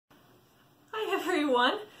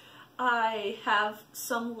everyone. I have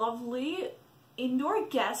some lovely indoor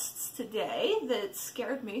guests today that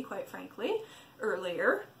scared me, quite frankly,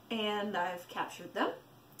 earlier, and I've captured them.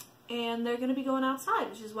 And they're going to be going outside,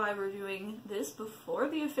 which is why we're doing this before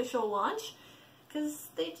the official launch, because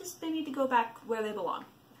they need to go back where they belong.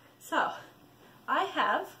 So, I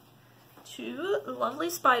have two lovely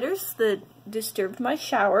spiders that disturbed my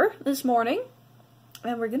shower this morning,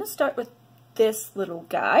 and we're going to start with this little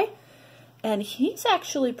guy, and he's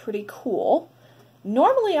actually pretty cool.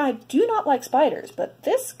 Normally I do not like spiders, but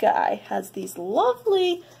this guy has these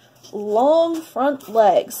lovely long front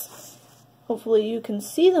legs. Hopefully you can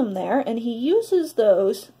see them there, and he uses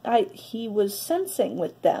those. He was sensing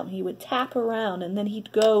with them. He would tap around and then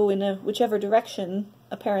he'd go in whichever direction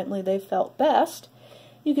apparently they felt best.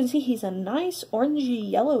 You can see he's a nice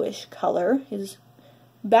orangey yellowish color. His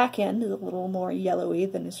back end is a little more yellowy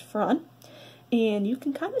than his front. And you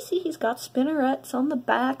can kind of see he's got spinnerets on the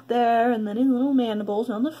back there, and then his little mandibles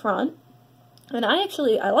on the front. And I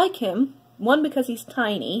like him, one, because he's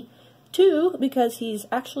tiny, two, because he's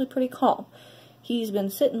actually pretty calm. He's been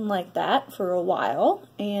sitting like that for a while,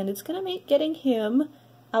 and it's going to make getting him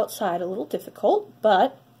outside a little difficult,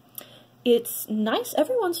 but it's nice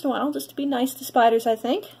every once in a while just to be nice to spiders, I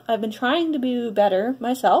think. I've been trying to do better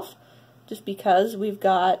myself, just because we've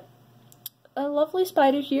got a lovely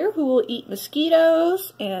spider here who will eat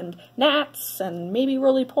mosquitoes and gnats and maybe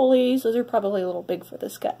roly-polies. Those are probably a little big for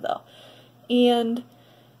this guy though. And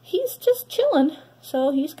he's just chilling,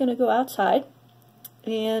 so he's going to go outside.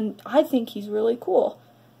 And I think he's really cool.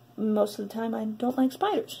 Most of the time I don't like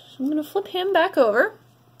spiders. So I'm going to flip him back over.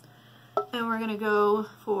 And we're going to go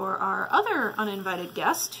for our other uninvited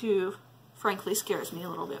guest, who frankly scares me a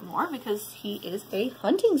little bit more because he is a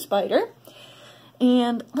hunting spider.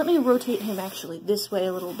 And let me rotate him actually this way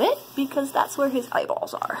a little bit, because that's where his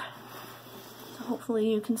eyeballs are. So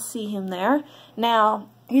hopefully you can see him there. Now,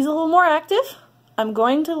 he's a little more active. I'm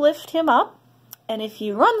going to lift him up, and if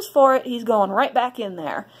he runs for it, he's going right back in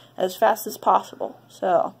there as fast as possible.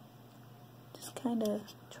 So, just kind of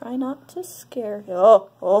try not to scare him.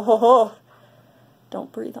 Oh.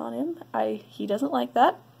 Don't breathe on him. He doesn't like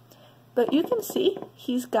that. But you can see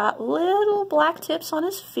he's got little black tips on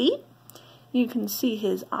his feet. You can see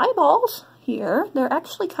his eyeballs here. They're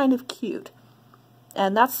actually kind of cute.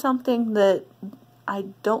 And that's something that I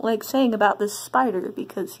don't like saying about this spider,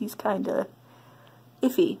 because he's kind of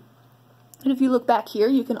iffy. And if you look back here,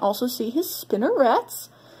 you can also see his spinnerets.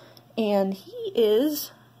 And he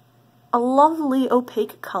is a lovely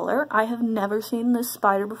opaque color. I have never seen this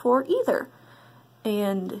spider before either.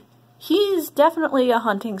 And he's definitely a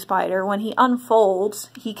hunting spider. When he unfolds,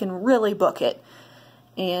 he can really book it.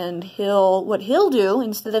 And what he'll do,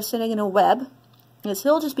 instead of sitting in a web, is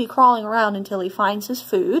he'll just be crawling around until he finds his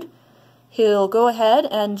food. He'll go ahead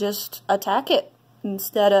and just attack it,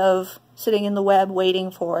 instead of sitting in the web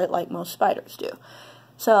waiting for it like most spiders do.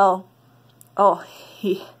 So, don't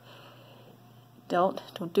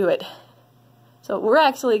do it. So we're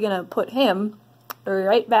actually going to put him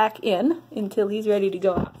right back in until he's ready to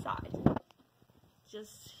go outside.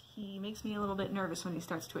 He makes me a little bit nervous when he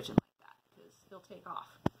starts twitching like that, because he'll take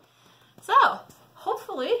off. So,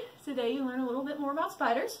 hopefully, today you learn a little bit more about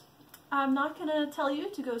spiders. I'm not going to tell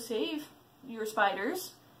you to go save your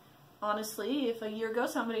spiders. Honestly, if a year ago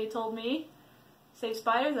somebody told me save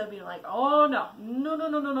spiders, I'd be like, oh no,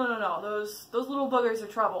 no. Those little boogers are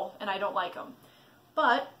trouble, and I don't like them.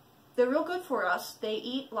 But they're real good for us. They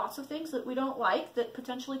eat lots of things that we don't like that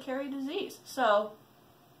potentially carry disease. So,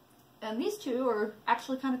 and these two are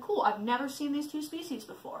actually kind of cool. I've never seen these two species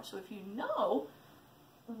before. So if you know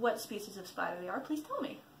what species of spider they are, please tell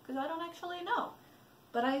me, because I don't actually know.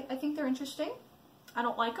 But I think they're interesting. I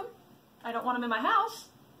don't like them. I don't want them in my house,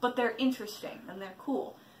 but they're interesting and they're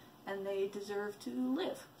cool. And they deserve to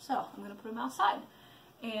live. So I'm going to put them outside.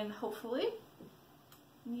 And hopefully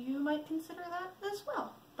you might consider that as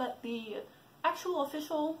well. But the actual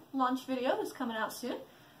official launch video is coming out soon.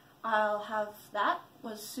 I'll have that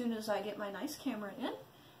as soon as I get my nice camera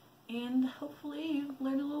in. And hopefully you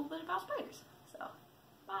learn a little bit about spiders. So,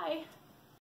 bye!